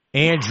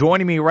And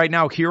joining me right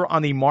now here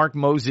on the Mark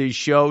Moses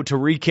Show to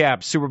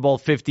recap Super Bowl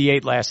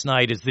 58 last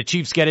night as the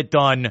Chiefs get it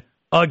done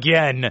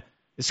again.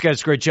 This guy's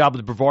a great job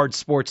with the Brevard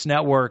Sports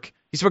Network.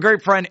 He's my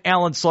great friend,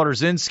 Alan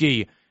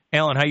Zlotorzynski.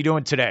 Alan, how you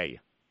doing today?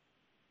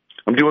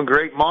 I'm doing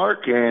great,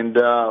 Mark, and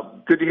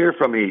good to hear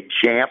from you,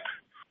 champ.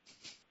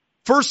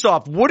 First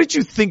off, what did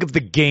you think of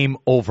the game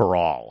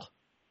overall?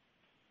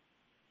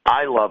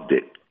 I loved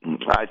it.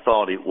 I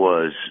thought it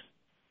was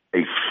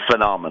a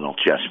phenomenal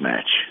chess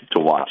match to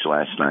watch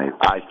last night.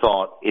 I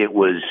thought it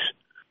was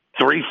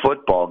 3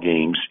 football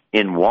games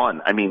in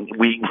one. I mean,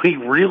 we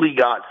really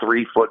got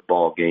 3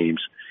 football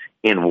games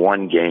in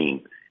one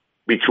game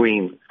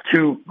between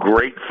 2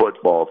 great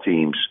football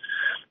teams.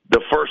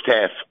 The first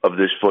half of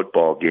this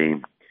football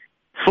game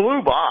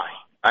flew by.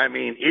 I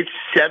mean, it's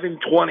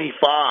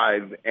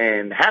 7:25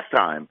 and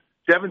halftime,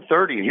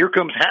 7:30, and here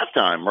comes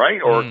halftime,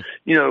 right? Or,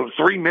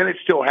 3 minutes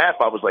till half.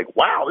 I was like,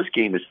 wow, this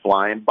game is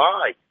flying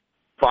by.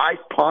 5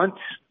 punts,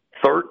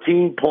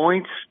 13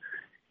 points.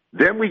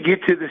 Then we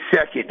get to the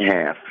second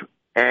half,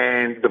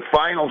 and the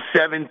final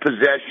 7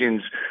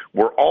 possessions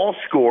were all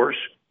scores,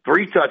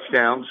 3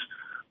 touchdowns,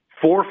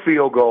 4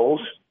 field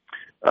goals,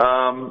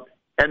 and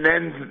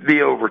then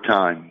the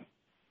overtime.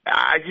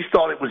 I just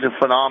thought it was a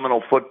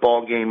phenomenal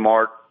football game,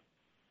 Mark,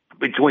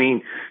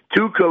 between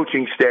 2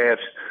 coaching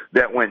staffs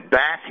that went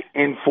back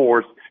and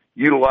forth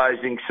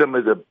utilizing some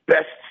of the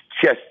best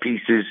chess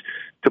pieces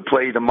to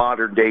play the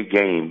modern-day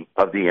game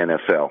of the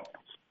NFL.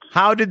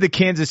 How did the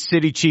Kansas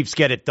City Chiefs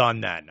get it done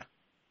then?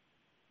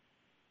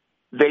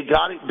 They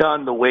got it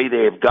done the way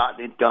they have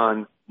gotten it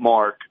done,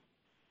 Mark,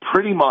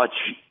 pretty much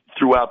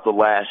throughout the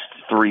last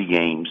 3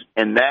 games,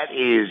 and that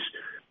is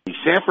the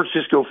San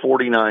Francisco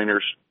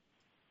 49ers,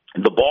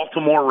 the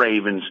Baltimore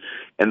Ravens,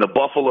 and the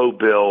Buffalo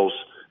Bills.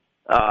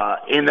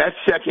 In that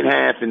second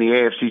half in the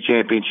AFC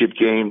Championship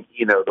game,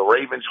 the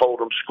Ravens hold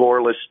them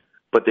scoreless,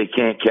 but they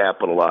can't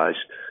capitalize.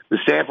 The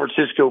San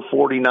Francisco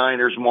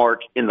 49ers, Mark,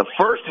 in the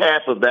first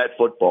half of that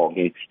football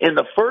game, in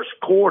the first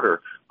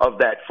quarter of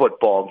that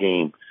football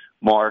game,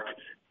 Mark,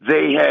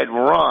 they had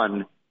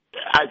run,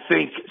 I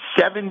think,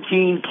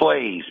 17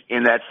 plays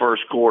in that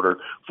first quarter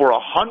for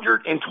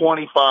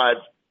 125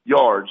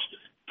 yards,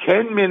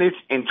 10 minutes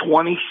and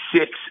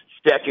 26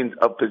 seconds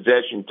of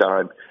possession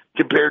time,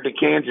 compared to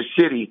Kansas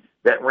City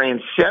that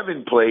ran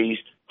 7 plays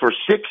for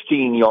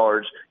 16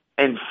 yards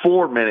and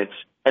 4 minutes,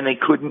 and they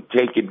couldn't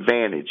take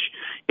advantage.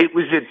 It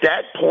was at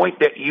that point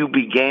that you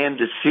began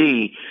to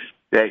see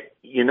that,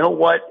 you know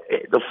what,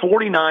 the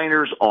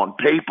 49ers on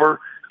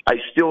paper, I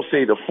still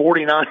say the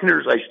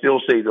 49ers, I still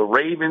say the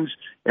Ravens,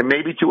 and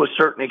maybe to a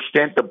certain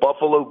extent the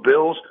Buffalo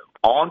Bills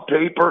on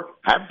paper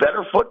have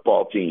better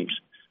football teams.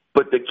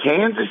 But the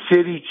Kansas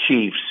City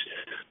Chiefs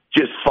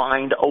just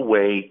find a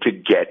way to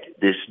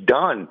get this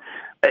done.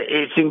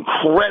 It's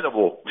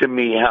incredible to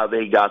me how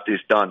they got this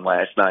done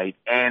last night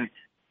and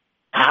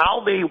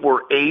how they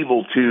were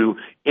able to,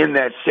 in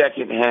that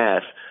second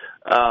half,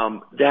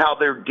 how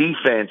their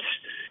defense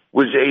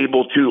was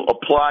able to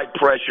apply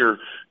pressure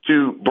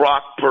to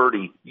Brock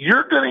Purdy.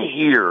 You're going to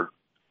hear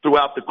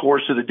throughout the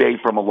course of the day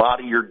from a lot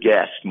of your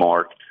guests,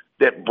 Mark,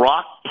 that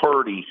Brock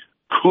Purdy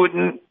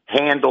couldn't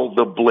handle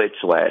the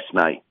blitz last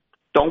night.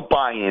 Don't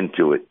buy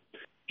into it.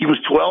 He was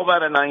 12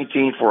 out of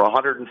 19 for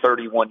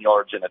 131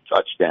 yards and a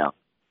touchdown.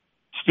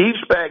 Steve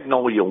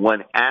Spagnuolo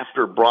went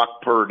after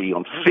Brock Purdy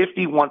on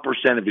 51%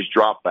 of his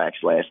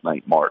dropbacks last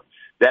night, Mark.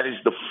 That is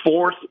the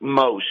 4th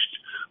most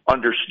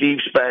under Steve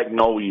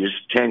Spagnuolo's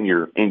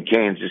tenure in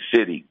Kansas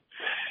City.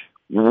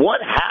 What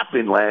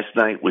happened last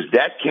night was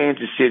that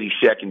Kansas City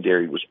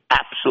secondary was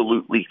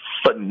absolutely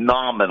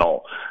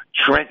phenomenal.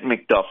 Trent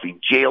McDuffie,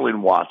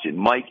 Jalen Watson,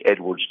 Mike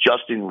Edwards,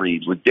 Justin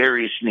Reeves,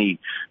 Ladarius Sneed.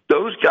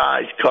 Those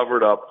guys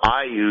covered up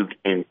Ayuk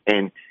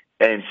and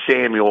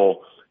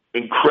Samuel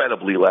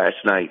incredibly last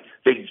night.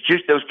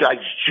 Those guys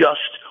just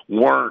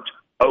weren't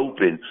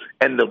open,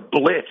 and the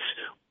blitz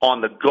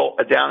on the goal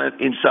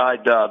down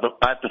inside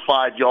at the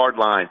 5-yard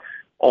line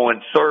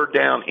on 3rd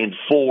down and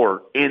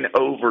 4 in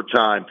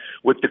overtime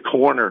with the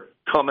corner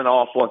coming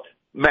off on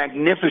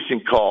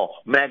magnificent call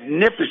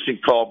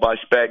by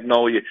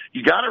Spagnuolo.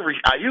 You got to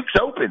Ayuk's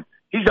open,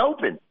 he's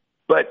open,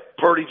 but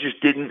Purdy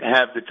just didn't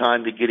have the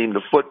time to get him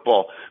the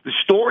football. The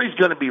story's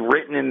going to be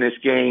written in this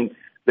game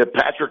that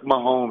Patrick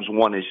Mahomes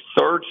won his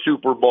 3rd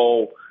Super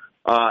Bowl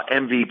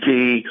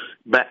MVP.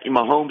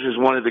 Mahomes is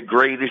one of the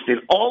greatest,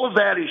 and all of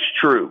that is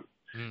true.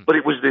 But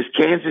it was this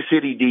Kansas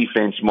City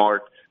defense,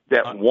 Mark,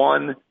 that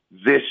won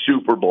this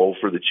Super Bowl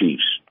for the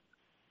Chiefs.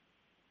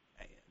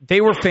 They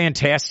were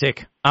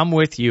fantastic. I'm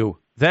with you.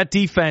 That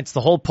defense,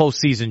 the whole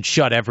postseason,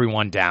 shut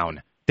everyone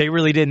down. They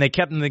really did, and they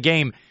kept them in the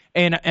game.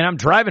 And I'm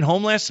driving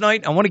home last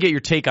night. I want to get your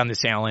take on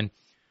this, Alan.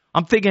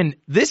 I'm thinking,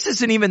 this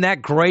isn't even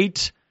that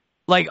great.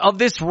 Like, of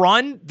this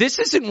run, this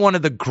isn't one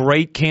of the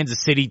great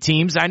Kansas City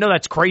teams. I know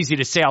that's crazy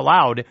to say out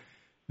loud.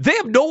 They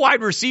have no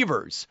wide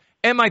receivers.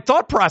 And my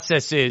thought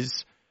process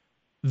is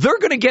they're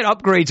going to get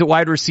upgrades at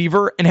wide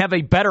receiver and have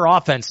a better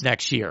offense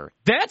next year.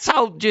 That's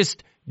how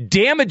just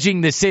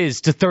damaging this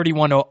is to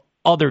 31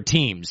 other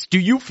teams. Do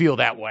you feel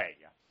that way?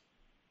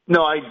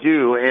 No, I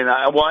do. And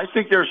I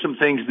think there are some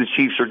things the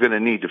Chiefs are going to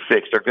need to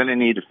fix. They're going to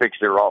need to fix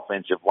their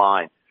offensive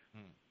line.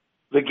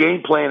 The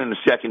game plan in the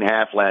second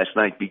half last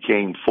night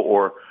became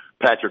for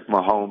Patrick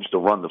Mahomes to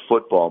run the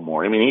football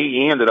more. I mean,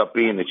 he ended up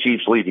being the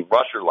Chiefs' leading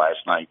rusher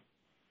last night.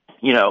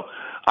 You know,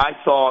 I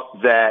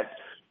thought that,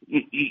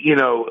 you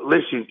know,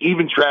 listen,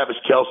 even Travis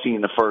Kelce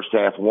in the first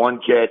half, 1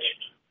 catch,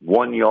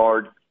 1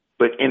 yard.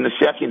 But in the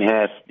second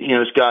half, you know,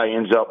 this guy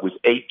ends up with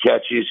 8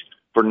 catches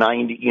for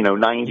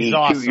 92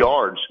 awesome.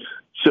 yards.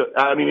 So,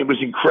 I mean, it was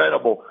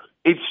incredible.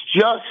 It's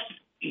just,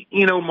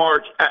 you know,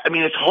 Mark, I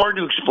mean, it's hard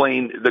to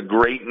explain the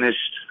greatness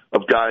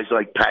of guys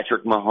like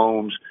Patrick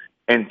Mahomes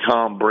and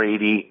Tom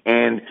Brady.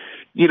 And,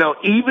 you know,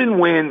 even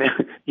when,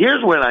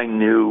 here's when I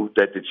knew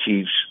that the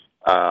Chiefs,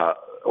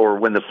 or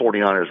when the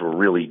 49ers were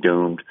really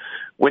doomed.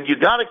 When you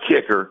got a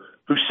kicker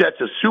who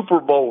sets a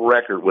Super Bowl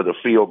record with a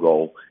field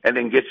goal and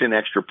then gets an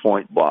extra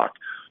point block.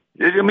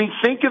 I mean,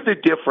 think of the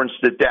difference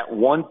that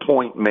 1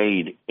 point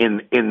made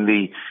in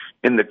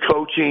the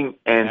coaching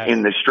and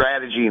in the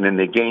strategy and in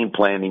the game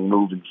planning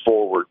moving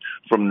forward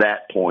from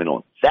that point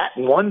on. That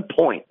 1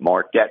 point,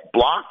 Mark, that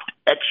blocked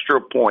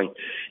extra point.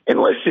 And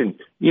listen,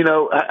 you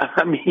know,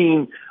 I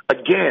mean,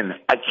 again,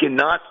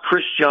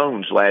 Chris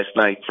Jones last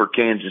night for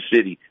Kansas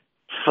City,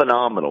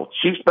 phenomenal.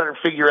 Chiefs better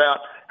figure out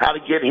how to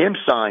get him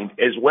signed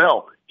as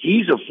well.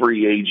 He's a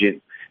free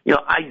agent. You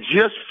know, I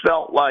just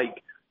felt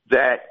like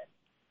that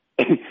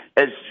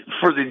as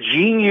for the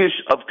genius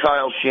of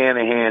Kyle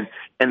Shanahan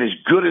and as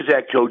good as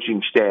that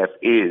coaching staff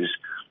is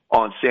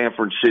on San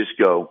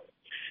Francisco,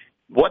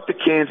 what the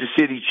Kansas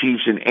City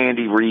Chiefs and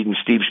Andy Reid and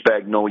Steve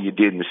Spagnuolo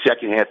did in the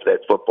second half of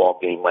that football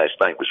game last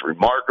night was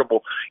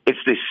remarkable. It's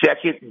the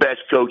second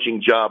best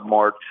coaching job,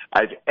 Mark,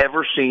 I've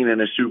ever seen in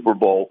a Super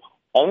Bowl,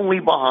 only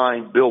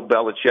behind Bill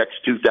Belichick's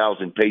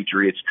 2000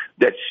 Patriots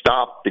that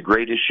stopped the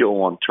greatest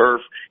show on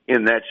turf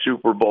in that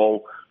Super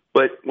Bowl.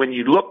 But when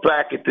you look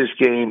back at this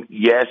game,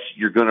 yes,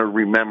 you're going to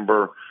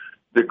remember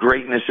the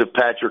greatness of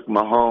Patrick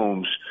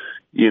Mahomes.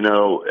 You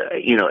know,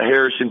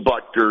 Harrison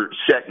Butker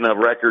setting a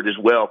record as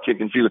well,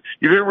 kicking field.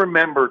 You're going to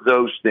remember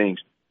those things.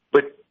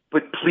 But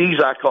please,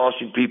 I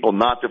caution people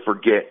not to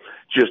forget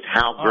just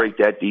how great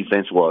that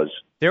defense was.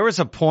 There was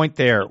a point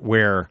there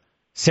where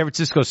San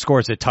Francisco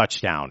scores a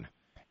touchdown,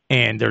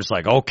 and there's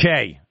like,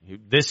 okay,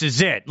 this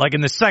is it. Like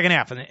in the second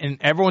half, and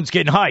everyone's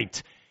getting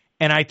hyped.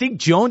 And I think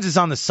Jones is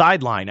on the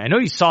sideline. I know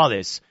you saw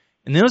this.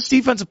 And those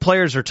defensive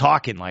players are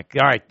talking like,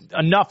 all right,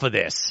 enough of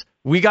this.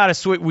 We got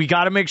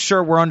to make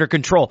sure we're under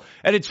control.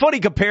 And it's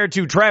funny compared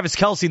to Travis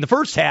Kelce in the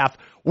first half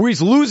where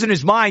he's losing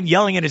his mind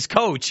yelling at his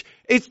coach.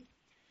 It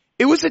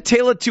was a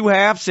tale of two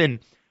halves, and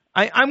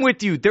I'm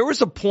with you. There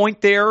was a point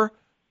there.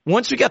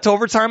 Once we got to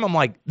overtime, I'm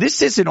like,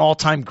 this is an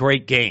all-time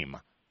great game.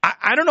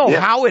 I don't know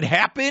how it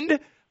happened,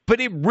 but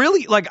it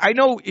really, like, I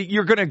know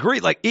you're going to agree.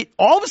 Like,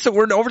 all of a sudden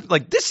we're in overtime.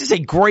 Like, this is a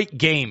great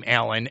game,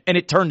 Alan, and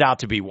it turned out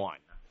to be one.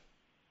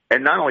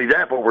 And not only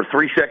that, but we're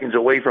 3 seconds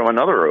away from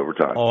another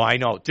overtime. Oh, I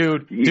know.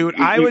 Dude,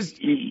 I was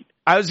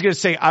going to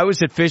say, I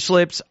was at Fish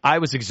Lips. I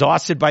was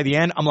exhausted by the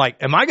end. I'm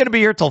like, am I going to be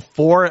here till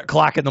 4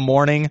 o'clock in the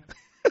morning?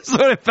 That's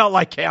what it felt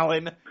like,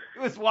 Alan.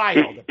 It was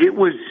wild. It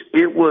was,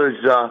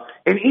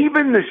 and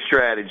even the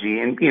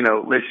strategy, and, you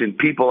know, listen,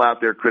 people out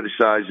there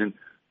criticizing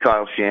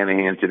Kyle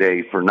Shanahan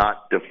today for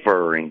not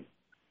deferring.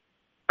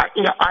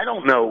 I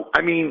don't know.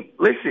 I mean,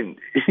 listen,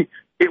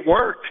 it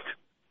worked.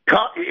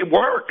 It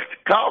worked.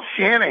 Kyle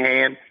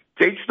Shanahan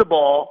takes the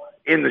ball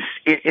in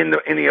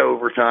the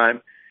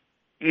overtime,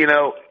 you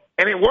know,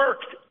 and it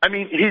worked. I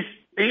mean, he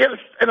had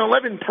an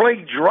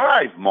 11-play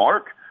drive,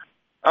 Mark,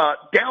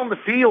 down the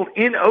field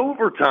in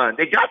overtime.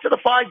 They got to the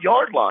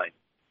 5-yard line.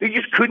 They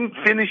just couldn't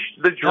finish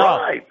the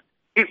drive.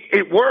 No.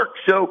 It worked.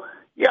 So,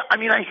 yeah, I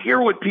mean, I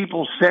hear what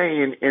people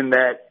saying in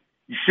that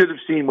you should have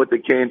seen what they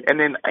can. And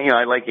then, you know,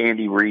 I like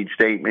Andy Reid's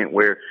statement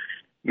where,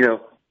 you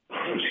know,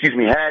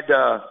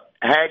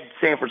 had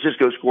San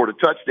Francisco scored a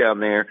touchdown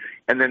there,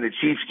 and then the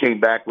Chiefs came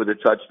back with a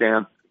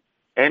touchdown,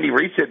 Andy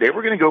Reid said they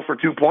were going to go for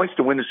 2 points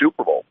to win the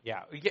Super Bowl.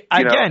 Yeah.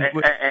 Again,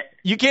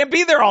 you can't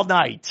be there all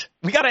night.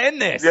 We got to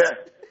end this. Yeah.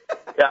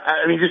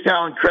 I mean, just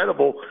how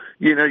incredible,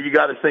 you know, you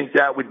got to think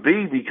that would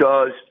be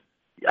because,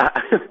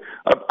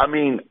 I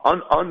mean,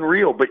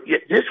 unreal. But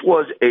this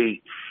was a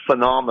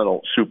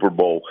phenomenal Super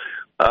Bowl.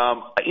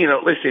 You know,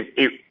 listen,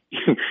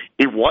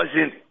 it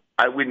wasn't,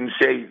 I wouldn't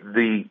say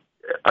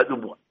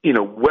you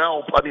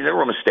know, I mean, there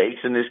were mistakes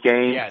in this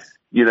game. Yes.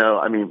 You know,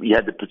 I mean, you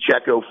had the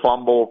Pacheco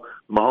fumble,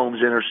 Mahomes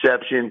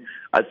interception.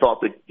 I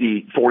thought that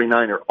the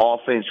 49er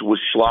offense was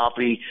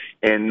sloppy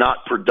and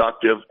not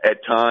productive at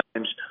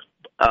times,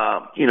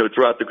 you know,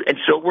 and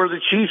so were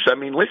the Chiefs. I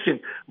mean, listen,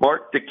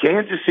 Mark, the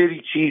Kansas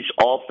City Chiefs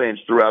offense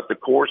throughout the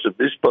course of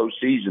this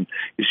postseason,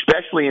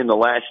 especially in the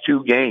last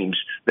 2 games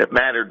that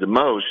mattered the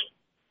most,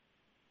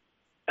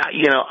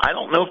 you know, I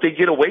don't know if they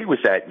get away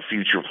with that in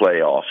future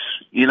playoffs.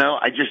 You know,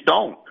 I just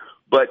don't.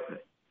 But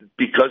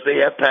because they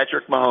have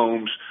Patrick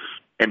Mahomes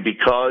and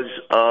because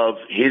of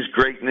his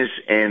greatness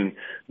and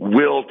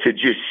will to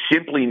just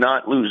simply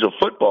not lose a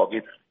football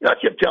game, you know, I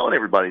kept telling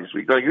everybody this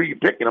week, like, who are you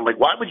picking? I'm like,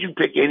 why would you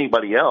pick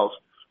anybody else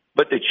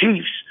But the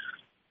Chiefs,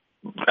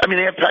 I mean,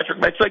 they have Patrick.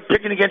 It's like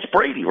picking against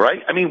Brady,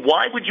 right? I mean,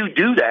 why would you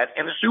do that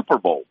in a Super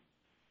Bowl?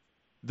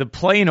 The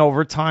play in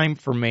overtime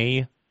for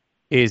me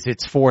is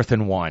it's 4th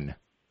and 1.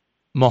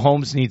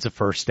 Mahomes needs a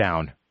first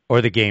down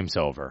or the game's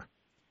over.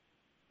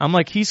 I'm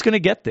like, he's going to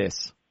get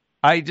this.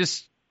 I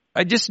just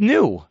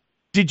knew.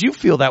 Did you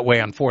feel that way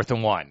on 4th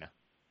and 1?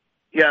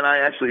 Yeah, and I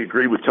actually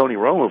agree with Tony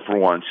Romo for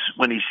once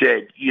when he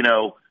said,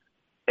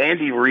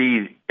 Andy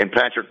Reid and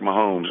Patrick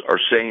Mahomes are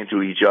saying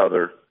to each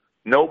other,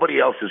 nobody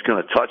else is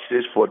going to touch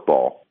this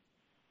football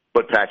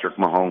but Patrick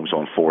Mahomes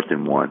on 4th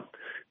and 1.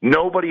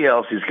 Nobody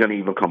else is going to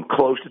even come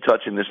close to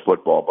touching this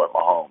football but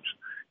Mahomes.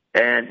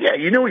 And, yeah,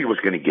 you knew he was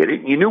going to get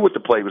it. You knew what the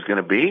play was going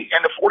to be,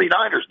 and the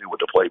 49ers knew what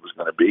the play was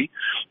going to be.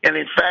 And,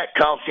 in fact,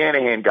 Kyle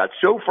Shanahan got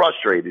so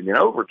frustrated in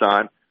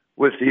overtime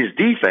with his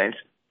defense,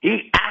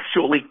 he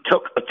actually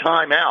took a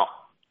timeout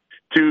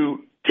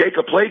to take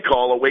a play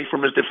call away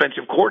from his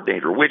defensive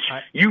coordinator, which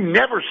you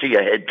never see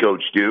a head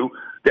coach do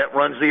that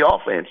runs the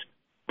offense.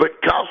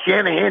 But Kyle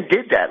Shanahan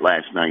did that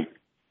last night.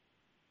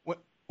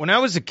 When I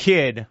was a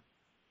kid,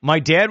 my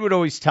dad would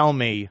always tell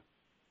me,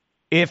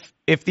 if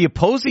the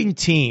opposing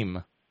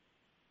team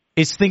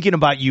is thinking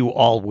about you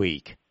all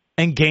week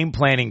and game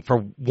planning for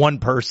one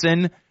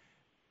person,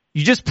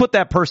 you just put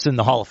that person in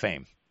the Hall of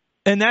Fame.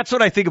 And that's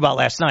what I think about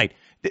last night.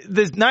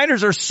 The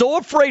Niners are so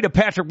afraid of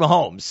Patrick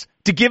Mahomes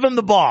to give him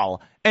the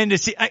ball and to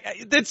see.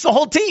 It's the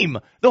whole team.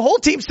 The whole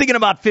team's thinking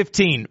about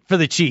 15 for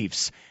the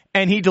Chiefs,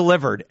 and he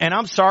delivered. And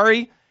I'm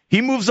sorry,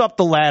 he moves up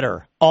the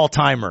ladder,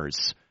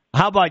 all-timers.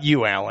 How about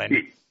you,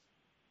 Alan?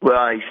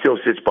 Well, he still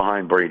sits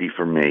behind Brady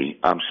for me.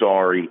 I'm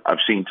sorry. I've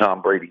seen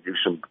Tom Brady do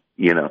some,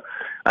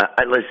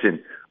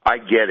 listen, I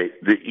get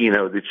it.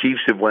 The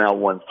Chiefs have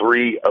won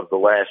 3 of the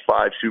last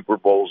 5 Super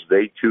Bowls.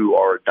 They, too,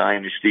 are a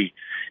dynasty.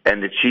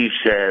 And the Chiefs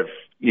have,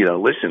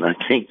 listen, I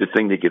think the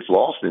thing that gets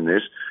lost in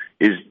this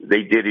is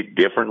they did it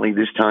differently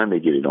this time. They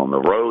did it on the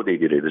road. They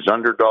did it as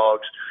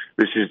underdogs.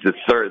 This is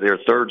their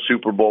third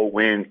Super Bowl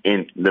win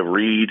in the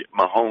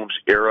Reid-Mahomes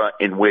era,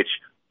 in which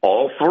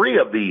all 3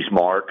 of these,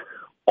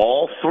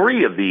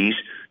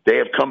 they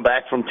have come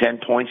back from 10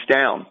 points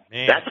down.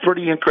 Man. That's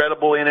pretty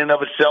incredible in and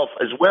of itself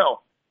as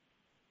well.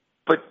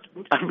 But,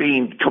 I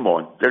mean, come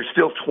on. They're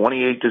still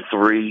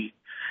 28-3.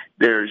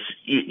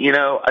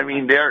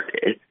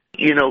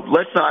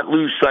 Let's not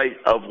lose sight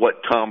of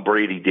what Tom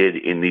Brady did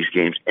in these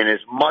games. And as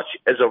much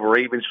as a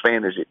Ravens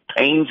fan as it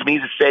pains me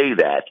to say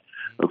that,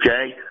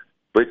 okay,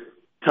 but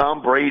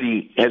Tom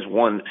Brady has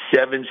won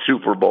 7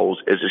 Super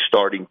Bowls as a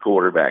starting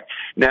quarterback.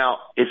 Now,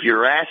 if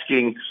you're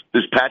asking,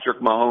 does Patrick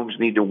Mahomes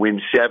need to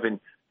win 7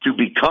 to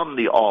become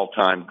the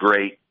all-time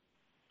great,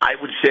 I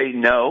would say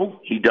no,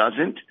 he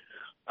doesn't.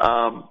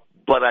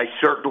 But I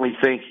certainly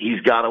think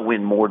he's got to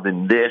win more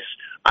than this.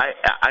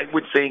 I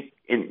would think,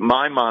 in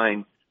my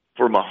mind,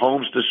 for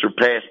Mahomes to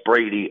surpass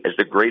Brady as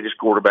the greatest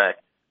quarterback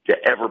to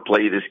ever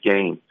play this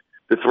game,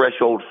 the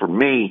threshold for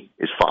me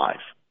is 5.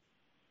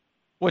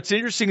 What's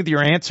interesting with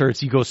your answer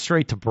is you go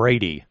straight to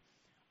Brady.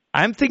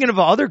 I'm thinking of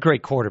other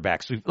great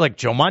quarterbacks, like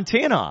Joe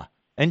Montana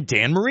and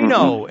Dan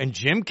Marino and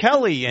Jim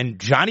Kelly and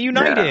Johnny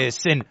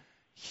Unitas. Yeah. And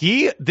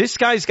this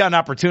guy's got an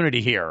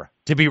opportunity here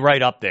to be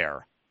right up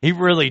there. He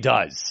really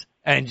does.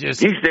 And he's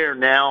there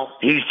now.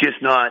 He's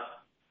just not,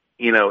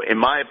 in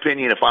my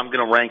opinion, if I'm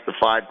going to rank the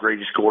 5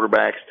 greatest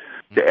quarterbacks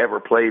to ever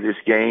play this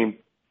game,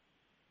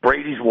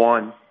 Brady's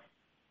 1.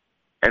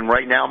 And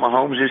right now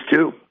Mahomes is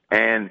 2.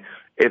 And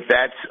if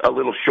that's a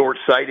little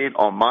short-sighted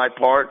on my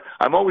part,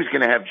 I'm always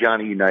going to have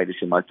Johnny Unitas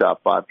in my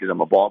top 5 because I'm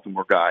a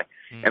Baltimore guy.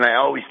 And I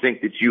always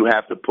think that you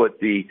have to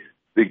put the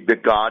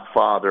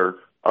godfather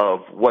of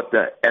what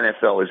the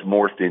NFL has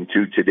morphed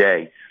into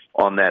today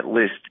on that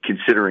list,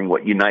 considering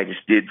what Unitas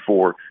did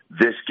for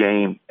this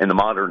game and the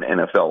modern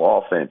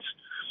NFL offense.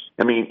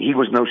 I mean, he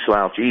was no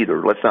slouch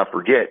either. Let's not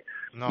forget,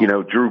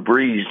 Drew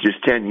Brees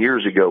just 10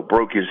 years ago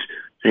broke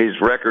his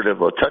record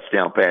of a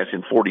touchdown pass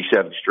in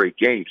 47 straight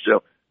games.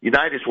 So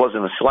Unitas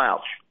wasn't a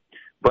slouch.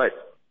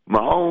 But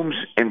Mahomes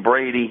and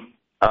Brady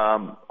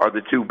are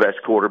the 2 best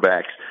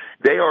quarterbacks.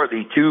 They are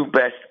the 2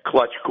 best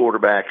clutch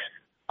quarterbacks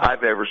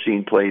I've ever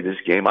seen play this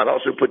game. I'd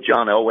also put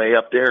John Elway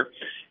up there,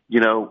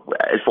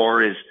 as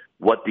far as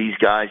what these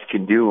guys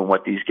can do and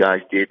what these guys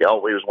did.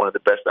 Elway was one of the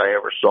best I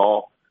ever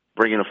saw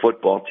bringing a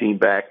football team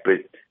back.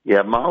 But,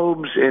 yeah,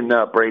 Mahomes and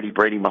Brady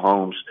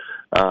Mahomes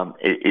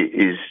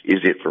is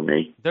it for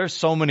me. There's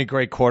so many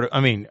great I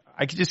mean,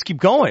 I could just keep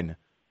going.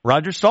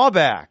 Roger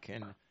Staubach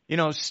and,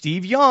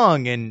 Steve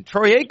Young and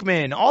Troy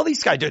Aikman, all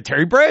these guys,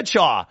 Terry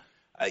Bradshaw.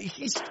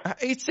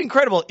 It's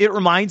incredible. It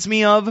reminds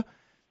me of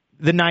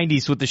the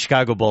 90s with the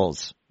Chicago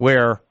Bulls,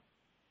 where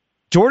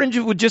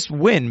Jordan would just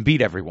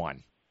beat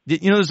everyone.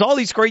 There's all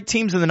these great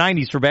teams in the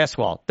 90s for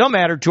basketball. Don't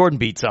matter. Jordan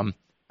beats them.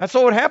 That's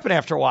what would happen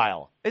after a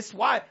while. It's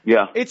why.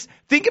 Yeah.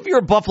 Think if you're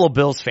a Buffalo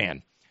Bills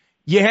fan.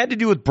 You had to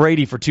do with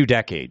Brady for 2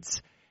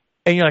 decades.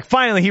 And you're like,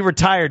 finally, he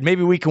retired.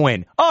 Maybe we can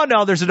win. Oh,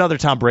 no, there's another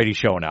Tom Brady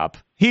showing up.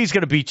 He's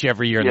going to beat you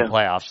every year in the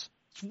playoffs.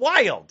 It's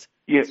wild.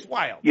 Yeah. It's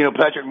wild.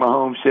 Patrick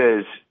Mahomes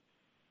says,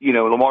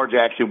 Lamar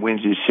Jackson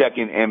wins his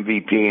second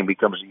MVP and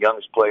becomes the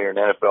youngest player in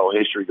NFL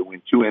history to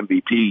win 2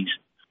 MVPs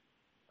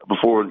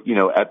before,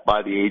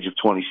 by the age of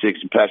 26.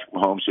 And Patrick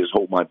Mahomes says,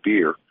 hold my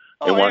beer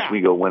and watch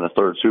me go win a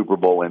third Super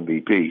Bowl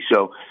MVP.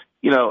 So,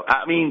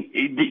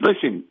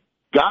 listen,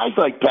 guys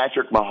like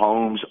Patrick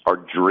Mahomes are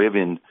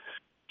driven.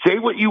 Say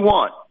what you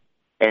want,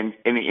 and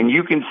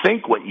you can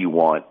think what you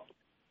want,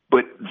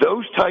 but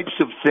those types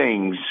of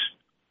things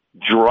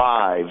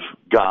drive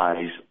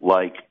guys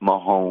like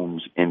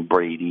Mahomes and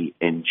Brady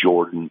and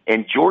Jordan.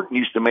 And Jordan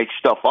used to make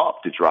stuff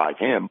up to drive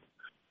him.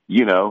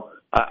 You've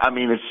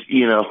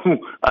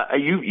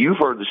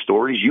heard the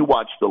stories. You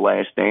watched The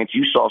Last Dance.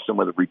 You saw some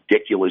of the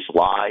ridiculous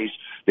lies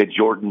that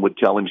Jordan would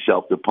tell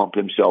himself to pump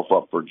himself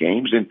up for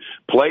games. And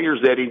players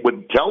that he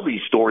would tell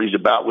these stories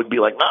about would be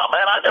like, no,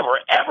 man, I never,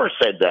 ever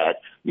said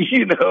that,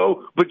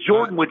 But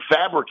Jordan would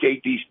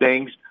fabricate these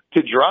things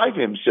to drive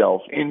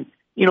himself. And,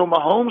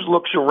 Mahomes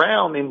looks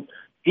around and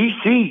he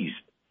sees,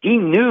 he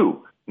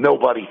knew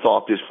nobody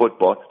thought this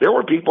football. There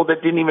were people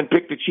that didn't even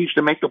pick the Chiefs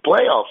to make the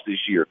playoffs this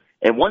year.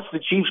 And once the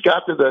Chiefs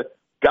got to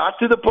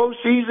the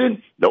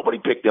postseason, nobody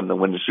picked them to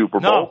win the Super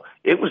Bowl. No.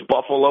 It was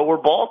Buffalo or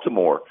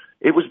Baltimore.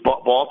 It was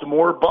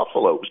Baltimore or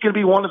Buffalo. It was going to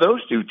be one of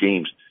those two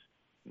teams.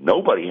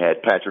 Nobody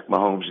had Patrick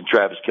Mahomes and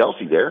Travis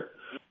Kelce there.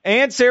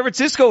 And San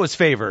Francisco was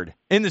favored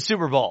in the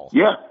Super Bowl.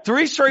 Yeah.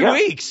 3 straight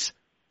weeks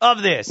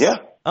of this. Yeah.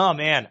 Oh,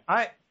 man.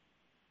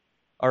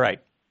 All right.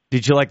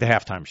 Did you like the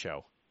halftime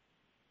show?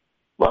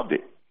 Loved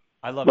it.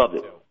 I loved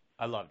it, too.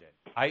 I loved it.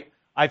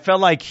 I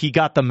felt like he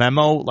got the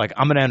memo, like,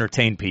 I'm going to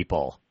entertain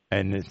people.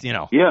 And,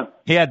 Yeah.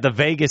 He had the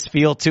Vegas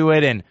feel to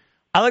it. And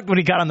I liked when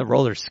he got on the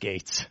roller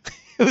skates.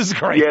 It was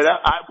great. Yeah,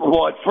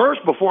 at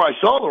first, before I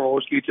saw the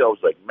roller skates, I was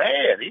like,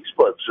 man, he's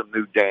put some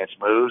new dance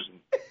moves. And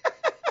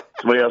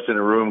somebody else in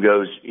the room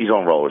goes, he's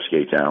on roller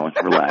skates, Alan.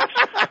 Relax.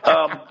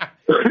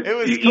 It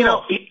was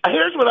cool.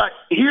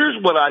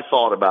 Here's what I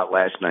thought about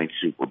last night's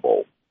Super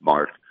Bowl,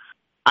 Mark.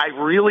 I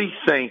really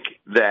think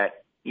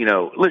that,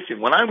 listen,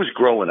 when I was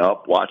growing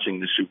up watching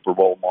the Super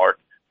Bowl, Mark,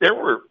 there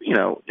were,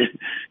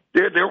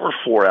 there were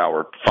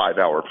 4-hour,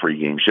 5-hour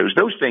pregame shows.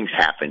 Those things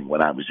happened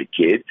when I was a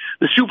kid.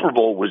 The Super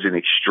Bowl was an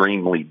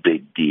extremely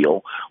big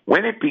deal.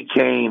 When it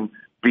became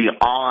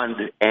beyond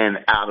and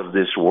out of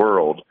this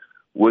world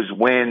was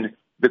when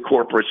the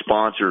corporate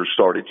sponsors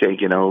started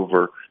taking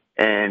over,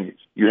 and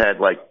you had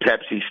like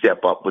Pepsi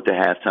step up with the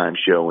halftime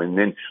show, and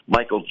then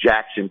Michael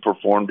Jackson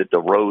performed at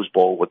the Rose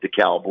Bowl with the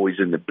Cowboys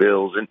and the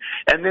Bills,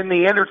 and then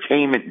the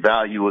entertainment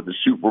value of the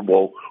Super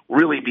Bowl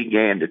really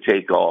began to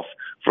take off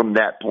from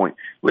that point.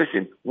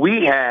 Listen,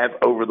 we have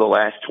over the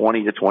last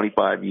 20 to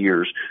 25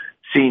 years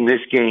seen this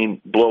game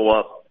blow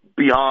up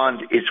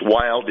beyond its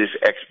wildest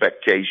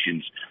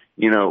expectations.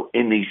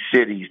 In these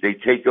cities, they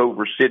take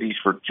over cities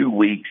for 2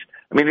 weeks.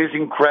 I mean, it's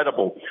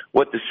incredible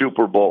what the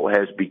Super Bowl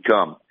has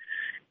become.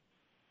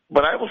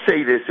 But I will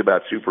say this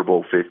about Super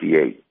Bowl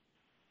 58.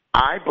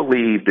 I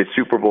believe that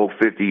Super Bowl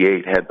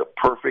 58 had the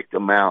perfect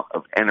amount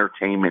of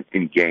entertainment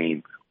and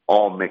game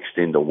all mixed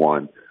into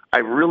one. I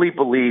really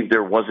believe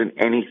there wasn't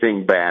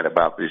anything bad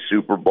about this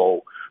Super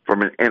Bowl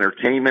from an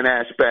entertainment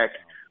aspect,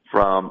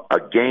 from a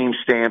game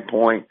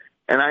standpoint,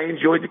 and I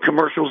enjoyed the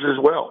commercials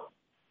as well.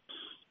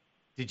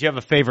 Did you have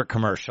a favorite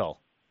commercial?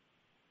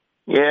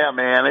 Yeah,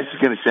 man, this is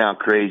going to sound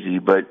crazy,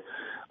 but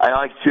I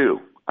like 2.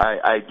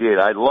 I did.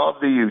 I love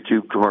the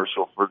YouTube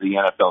commercial for the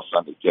NFL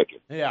Sunday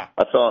Ticket. Yeah.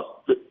 I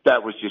thought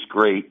that was just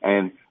great,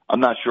 and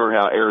I'm not sure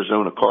how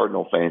Arizona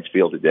Cardinal fans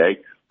feel today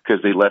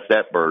because they left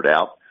that bird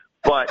out.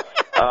 But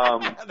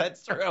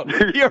that's true.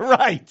 You're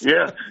right.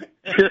 Yeah.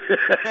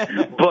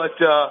 But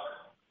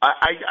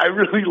I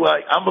really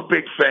I'm a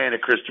big fan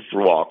of Christopher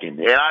Walken,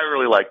 and I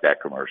really like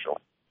that commercial.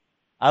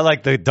 I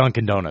like the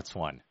Dunkin' Donuts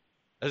one.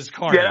 Yeah,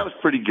 that was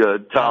pretty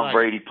good. Tom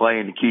Brady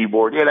playing the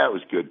keyboard. Yeah, that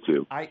was good,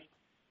 too.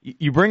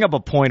 You bring up a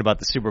point about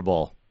the Super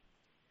Bowl,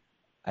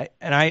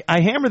 I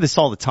hammer this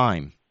all the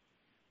time.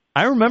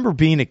 I remember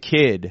being a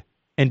kid,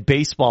 and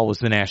baseball was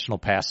the national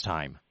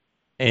pastime,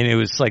 and it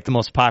was like the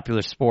most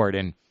popular sport,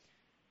 and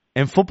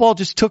football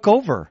just took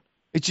over.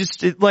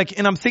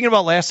 And I'm thinking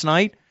about last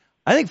night,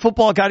 I think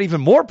football got even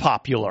more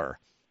popular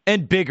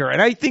and bigger,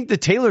 and I think the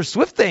Taylor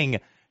Swift thing,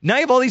 now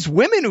you have all these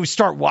women who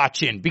start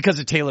watching because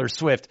of Taylor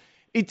Swift.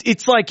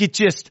 It's like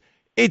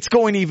it's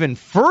going even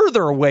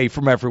further away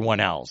from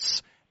everyone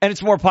else. And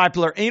it's more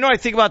popular. And, I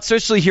think about,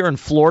 especially here in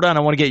Florida, and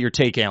I want to get your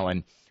take,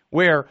 Alan,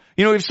 where,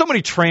 we have so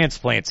many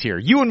transplants here.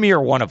 You and me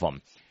are one of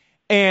them.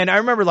 And I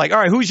remember, all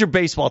right, who's your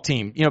baseball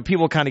team?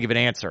 People kind of give an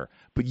answer.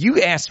 But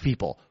you ask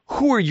people,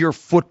 who are your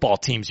football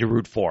teams you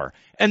root for?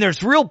 And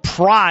there's real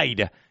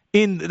pride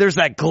there's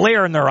that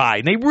glare in their eye.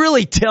 And they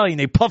really tell you, and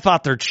they puff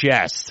out their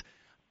chest.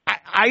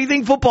 I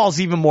think football's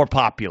even more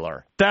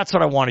popular. That's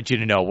what I wanted you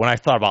to know when I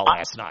thought about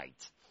last night.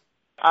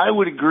 I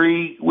would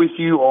agree with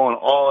you on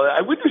all that.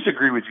 I would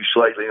disagree with you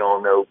slightly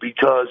on, though,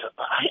 because,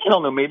 I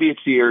don't know, maybe it's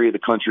the area of the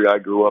country I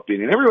grew up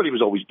in, and everybody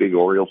was always big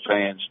Orioles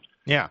fans.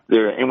 Yeah.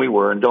 There, and we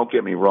were, and don't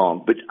get me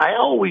wrong, but I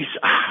don't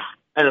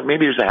know,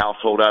 maybe it was the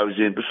household I was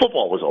in, but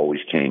football was always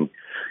king.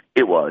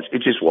 It was.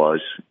 It just was,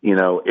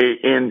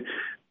 and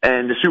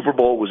And the Super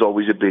Bowl was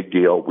always a big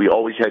deal. We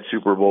always had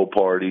Super Bowl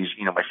parties.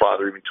 My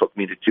father even took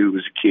me to 2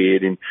 as a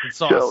kid. And it's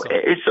awesome. So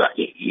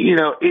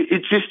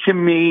it's just, to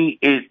me,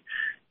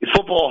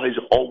 football has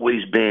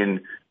always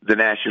been the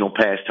national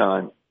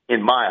pastime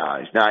in my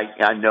eyes. Now,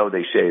 I know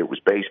they say it was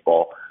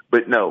baseball,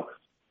 but no.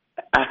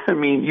 I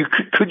mean,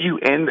 could you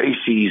end a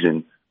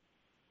season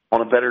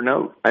on a better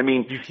note? I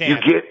mean, you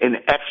get an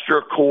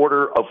extra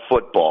quarter of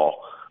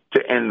football to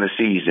end the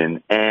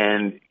season,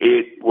 and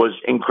it was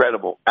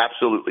incredible,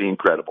 absolutely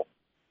incredible.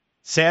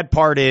 Sad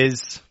part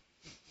is,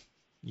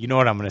 you know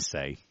what I'm going to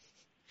say.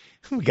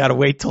 We got to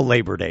wait till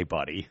Labor Day,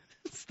 buddy.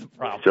 That's the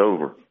problem. It's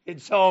over.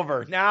 It's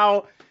over.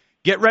 Now,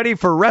 get ready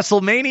for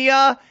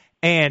WrestleMania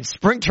and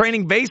spring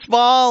training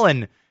baseball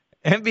and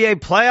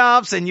NBA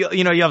playoffs, and you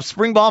have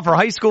spring ball for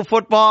high school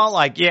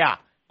football. Yeah,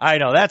 I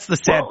know. That's the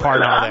sad part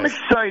of I'm this.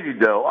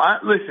 Excited, though.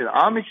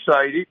 I'm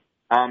excited.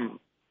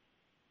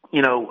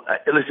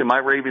 Listen, my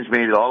Ravens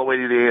made it all the way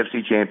to the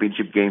AFC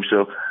Championship game,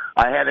 so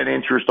I had an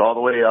interest all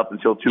the way up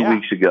until 2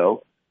 weeks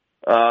ago.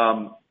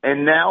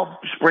 And now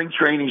spring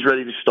training's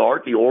ready to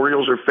start. The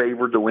Orioles are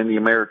favored to win the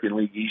American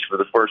League East for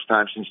the first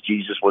time since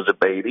Jesus was a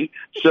baby.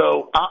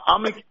 So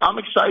I'm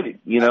excited.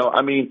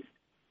 I mean,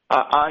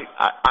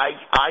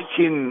 I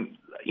can,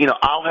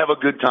 I'll have a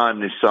good time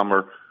this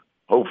summer,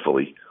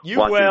 hopefully,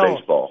 watching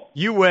baseball.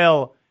 You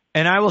will.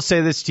 And I will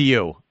say this to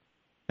you.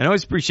 And I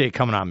always appreciate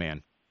coming on,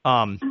 man.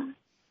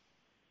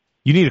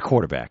 You need a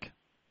quarterback.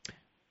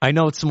 I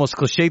know it's the most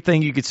cliche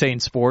thing you could say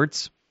in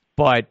sports,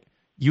 but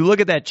you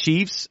look at that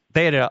Chiefs,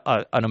 they had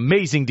an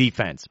amazing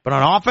defense. But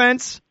on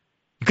offense,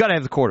 you got to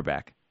have the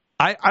quarterback.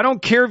 I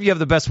don't care if you have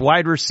the best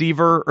wide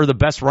receiver or the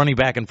best running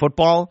back in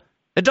football.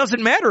 It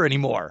doesn't matter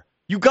anymore.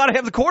 You got to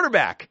have the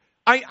quarterback.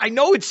 I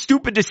know it's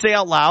stupid to say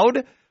out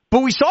loud,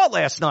 but we saw it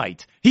last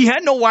night. He had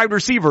no wide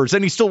receivers,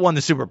 and he still won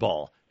the Super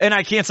Bowl. And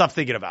I can't stop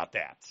thinking about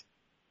that.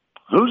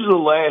 Who's the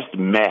last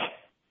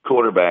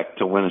quarterback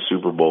to win a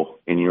Super Bowl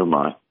in your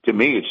mind? To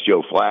me, it's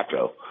Joe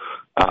Flacco.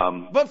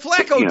 But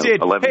Flacco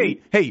did.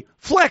 11,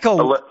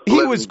 Flacco,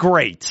 he was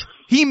great.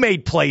 He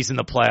made plays in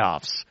the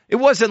playoffs. It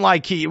wasn't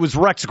like it was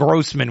Rex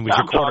Grossman was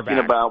your quarterback. I'm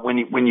talking about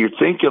when you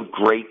think of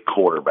great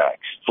quarterbacks,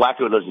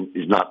 Flacco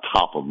is not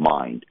top of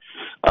mind.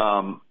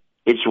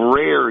 It's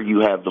rare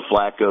you have the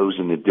Flaccos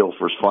and the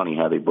Dilfers. Funny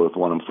how they both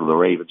won them for the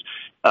Ravens.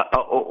 All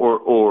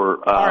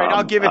right,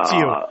 I'll give it to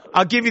you.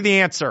 I'll give you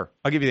the answer.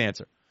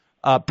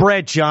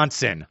 Brad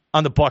Johnson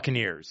on the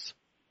Buccaneers.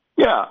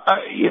 Yeah.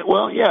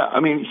 I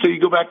mean, so you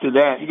go back to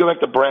that. You go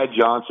back to Brad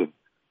Johnson.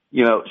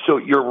 So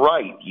you're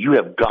right. You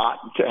have got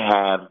to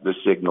have the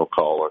signal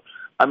caller.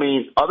 I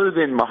mean, other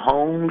than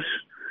Mahomes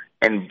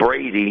and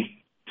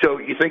Brady, so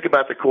you think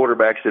about the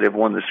quarterbacks that have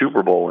won the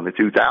Super Bowl in the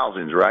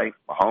 2000s, right?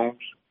 Mahomes,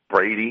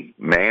 Brady,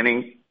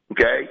 Manning,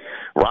 okay?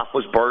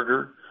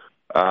 Roethlisberger,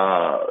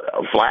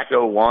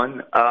 Flacco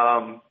won.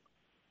 I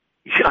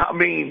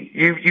mean,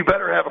 you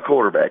better have a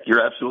quarterback.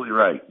 You're absolutely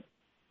right.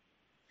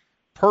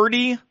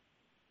 Purdy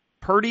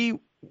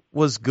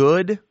was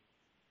good,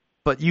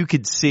 but you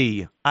could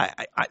see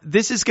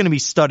this is going to be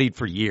studied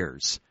for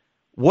years.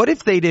 What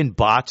if they didn't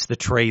botch the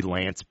Trey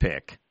Lance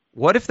pick?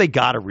 What if they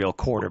got a real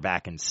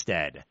quarterback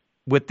instead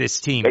with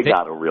this team? They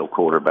got a real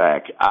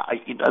quarterback.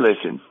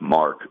 Listen,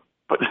 Mark,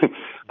 but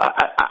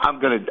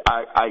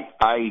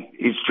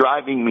it's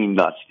driving me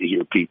nuts to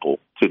hear people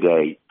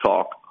today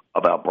talk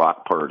about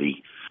Brock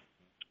Purdy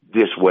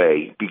this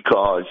way,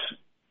 because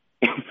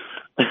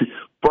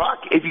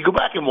Brock, if you go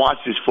back and watch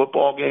this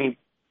football game,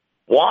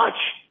 watch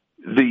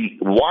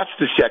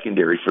the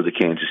secondary for the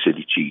Kansas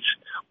City Chiefs.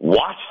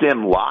 Watch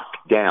them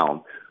lock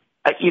down.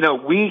 The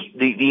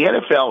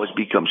NFL has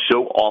become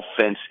so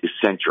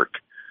offense-centric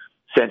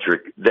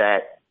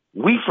that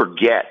we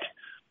forget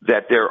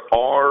that there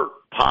are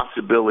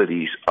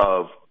possibilities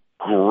of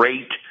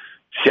great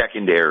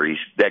secondaries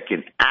that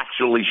can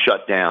actually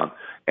shut down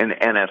an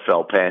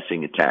NFL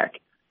passing attack.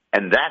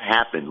 And that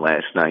happened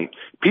last night.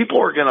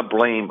 People are going to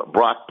blame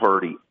Brock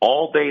Purdy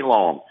all day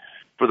long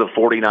for the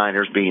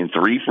 49ers being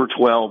 3 for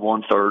 12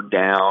 on third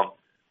down.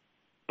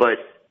 But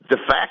the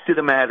fact of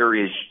the matter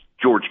is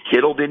George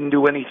Kittle didn't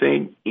do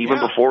anything even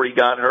before he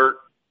got hurt.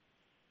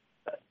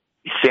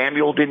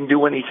 Samuel didn't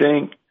do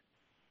anything.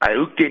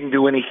 Ayuk didn't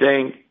do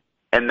anything.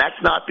 And that's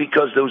not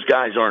because those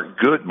guys aren't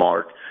good,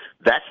 Mark.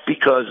 That's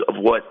because of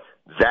what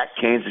that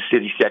Kansas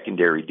City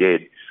secondary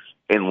did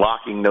in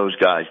locking those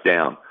guys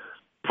down.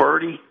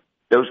 Purdy,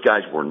 those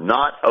guys were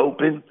not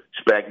open.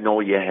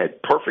 Spagnolia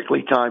had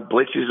perfectly timed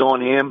blitzes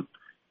on him.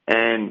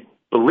 And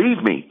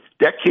believe me,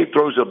 that kid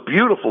throws a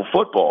beautiful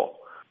football.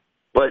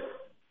 But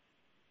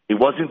it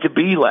wasn't to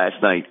be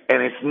last night.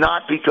 And it's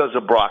not because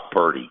of Brock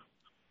Purdy.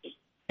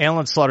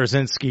 Alan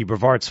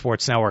Zlotorzynski-Brevard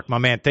Sports Network. My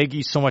man, thank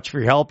you so much for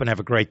your help and have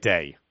a great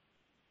day.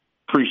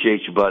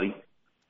 Appreciate you, buddy.